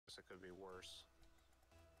it could be worse.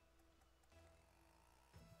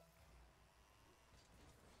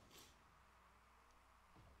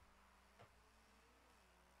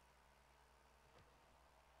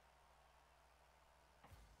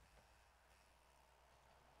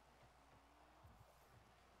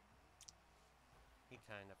 He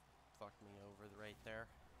kind of fucked me over right there.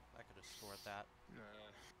 I could have scored that. Nah,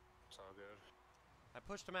 it's all good. I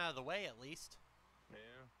pushed him out of the way at least. Yeah.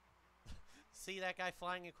 See that guy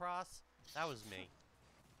flying across? That was me.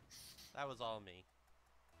 That was all me.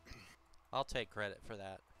 I'll take credit for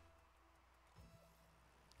that.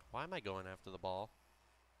 Why am I going after the ball?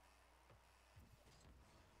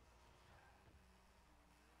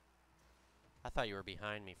 I thought you were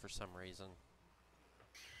behind me for some reason.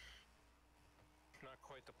 Not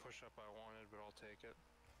quite the push-up I wanted, but I'll take it.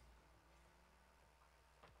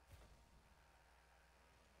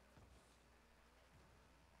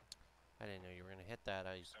 I didn't know you were going to hit that.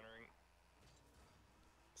 Centering.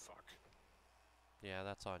 Fuck. Yeah,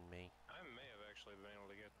 that's on me. I may have actually been able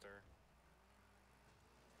to get there.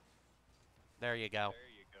 There you go.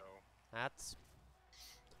 There you go. That's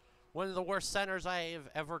one of the worst centers I have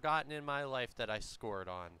ever gotten in my life that I scored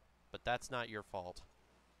on. But that's not your fault.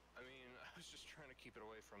 I mean, I was just trying to keep it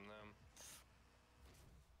away from them.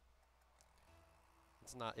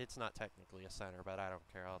 It's not technically a center, but I don't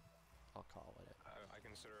care. I'll call it. I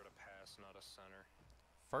consider it a pass, not a center.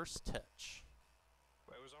 First touch.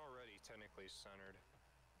 But it was already technically centered.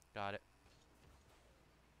 Got it.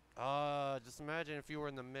 Just imagine if you were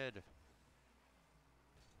in the mid.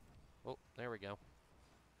 Oh, there we go.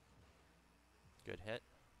 Good hit.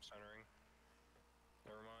 Centering.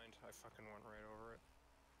 Never mind, I fucking went right over it.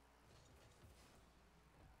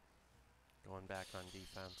 Going back on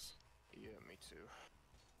defense. Yeah, me too.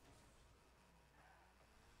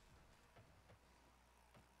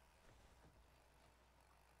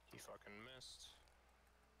 He fucking missed.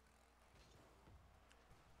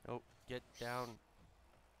 Oh, get down.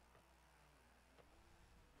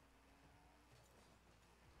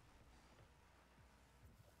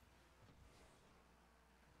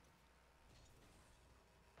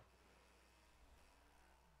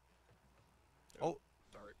 Oh,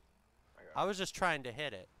 sorry. I was just trying to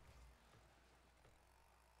hit it.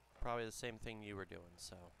 Probably the same thing you were doing,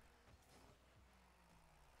 so.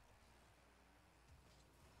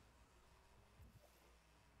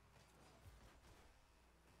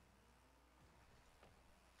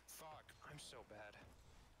 Fuck, I'm so bad.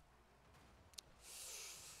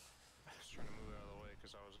 I was trying to move out of the way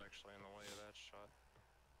because I was actually in the way of that shot.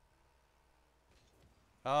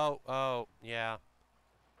 Oh, yeah.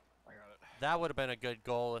 I got it. That would have been a good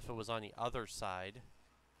goal if it was on the other side.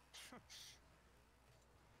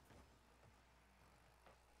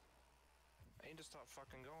 I need to stop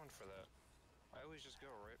fucking going for that. I always just go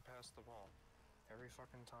right past the ball. Every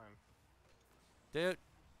fucking time. Dude.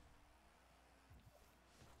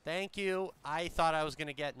 Thank you. I thought I was going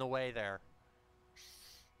to get in the way there.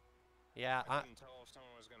 Yeah, I couldn't tell if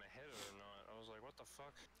someone was going to hit it or not. I was like, what the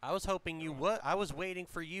fuck? I was hoping you would. I was waiting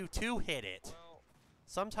for you to hit it. Well,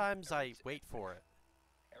 sometimes I wait for it.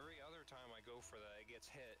 Every other time I go for that, it gets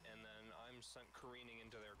hit, and then I'm sent careening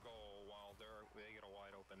into their goal while they get a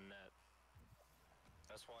wide open net.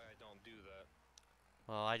 That's why I don't do that.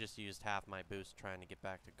 Well, I just used half my boost trying to get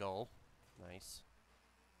back to goal. Nice.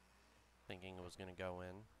 Thinking it was going to go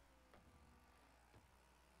in.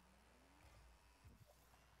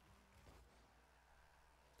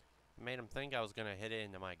 Made him think I was going to hit it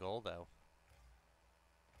into my goal, though.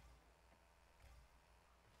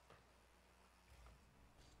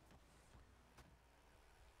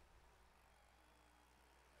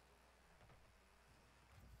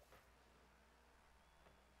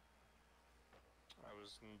 I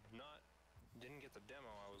was didn't get the demo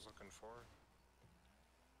I was looking for.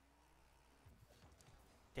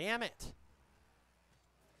 Damn it!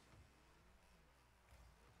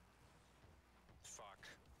 Fuck.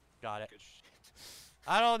 Got it. Good shit.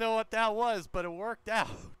 I don't know what that was, but it worked out.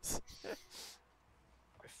 I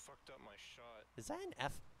fucked up my shot. Is that an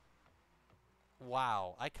F?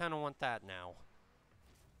 Wow, I kind of want that now.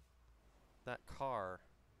 That car.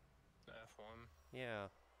 The F1. Yeah.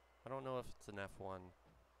 I don't know if it's an F1.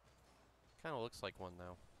 Kind of looks like one,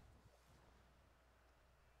 though.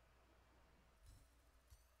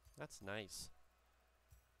 That's nice.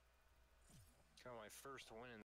 Got my first win in